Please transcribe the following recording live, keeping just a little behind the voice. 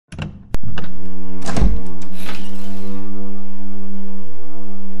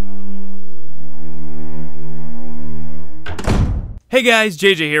Hey guys,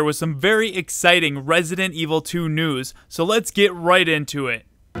 JJ here with some very exciting Resident Evil 2 news, so let's get right into it.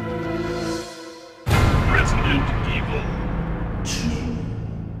 Resident Evil 2.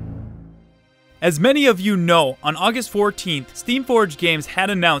 As many of you know, on August 14th, Steamforged Games had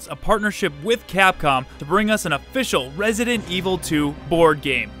announced a partnership with Capcom to bring us an official Resident Evil 2 board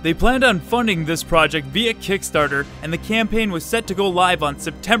game. They planned on funding this project via Kickstarter, and the campaign was set to go live on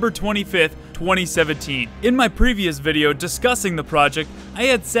September 25th, 2017. In my previous video discussing the project, I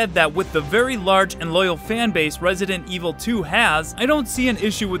had said that with the very large and loyal fan base Resident Evil 2 has, I don't see an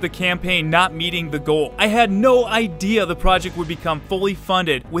issue with the campaign not meeting the goal. I had no idea the project would become fully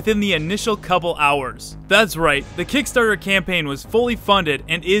funded within the initial couple hours. That's right, the Kickstarter campaign was fully funded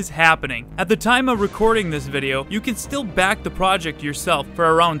and is happening. At the time of recording this video, you can still back the project yourself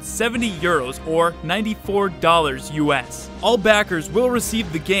for around 70 euros or $94 US. All backers will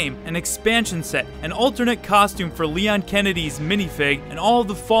receive the game, an expansion set, an alternate costume for Leon Kennedy's minifig, and all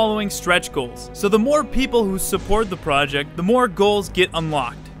the following stretch goals. So the more people who support the project, the more goals get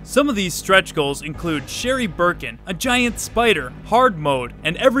unlocked. Some of these stretch goals include Sherry Birkin, a giant spider, hard mode,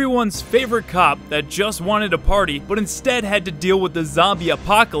 and everyone's favorite cop that just wanted a party but instead had to deal with the zombie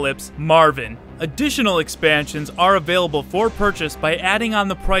apocalypse, Marvin. Additional expansions are available for purchase by adding on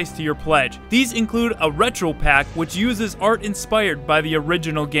the price to your pledge. These include a retro pack which uses art inspired by the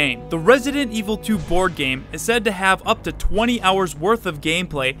original game. The Resident Evil 2 board game is said to have up to 20 hours worth of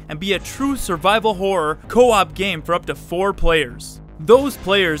gameplay and be a true survival horror co-op game for up to 4 players. Those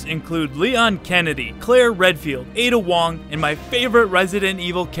players include Leon Kennedy, Claire Redfield, Ada Wong, and my favorite Resident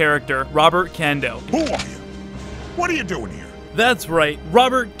Evil character, Robert Kendo. Who are you? What are you doing here? That's right,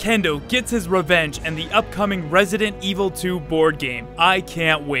 Robert Kendo gets his revenge in the upcoming Resident Evil 2 board game. I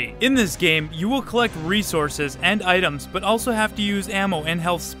can't wait. In this game, you will collect resources and items, but also have to use ammo and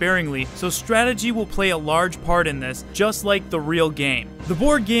health sparingly, so strategy will play a large part in this, just like the real game. The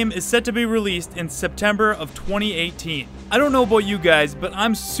board game is set to be released in September of 2018. I don't know about you guys, but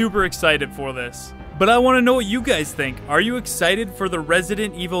I'm super excited for this. But I want to know what you guys think. Are you excited for the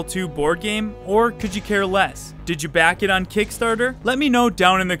Resident Evil 2 board game, or could you care less? Did you back it on Kickstarter? Let me know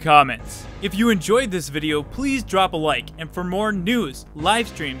down in the comments. If you enjoyed this video, please drop a like, and for more news, live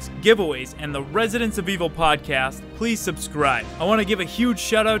streams, giveaways, and the Residents of Evil podcast, please subscribe. I want to give a huge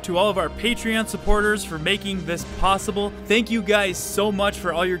shout out to all of our Patreon supporters for making this possible. Thank you guys so much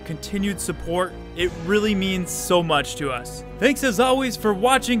for all your continued support. It really means so much to us. Thanks as always for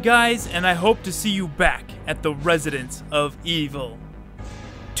watching, guys, and I hope to see you back at the Residents of Evil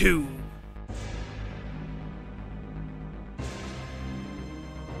 2.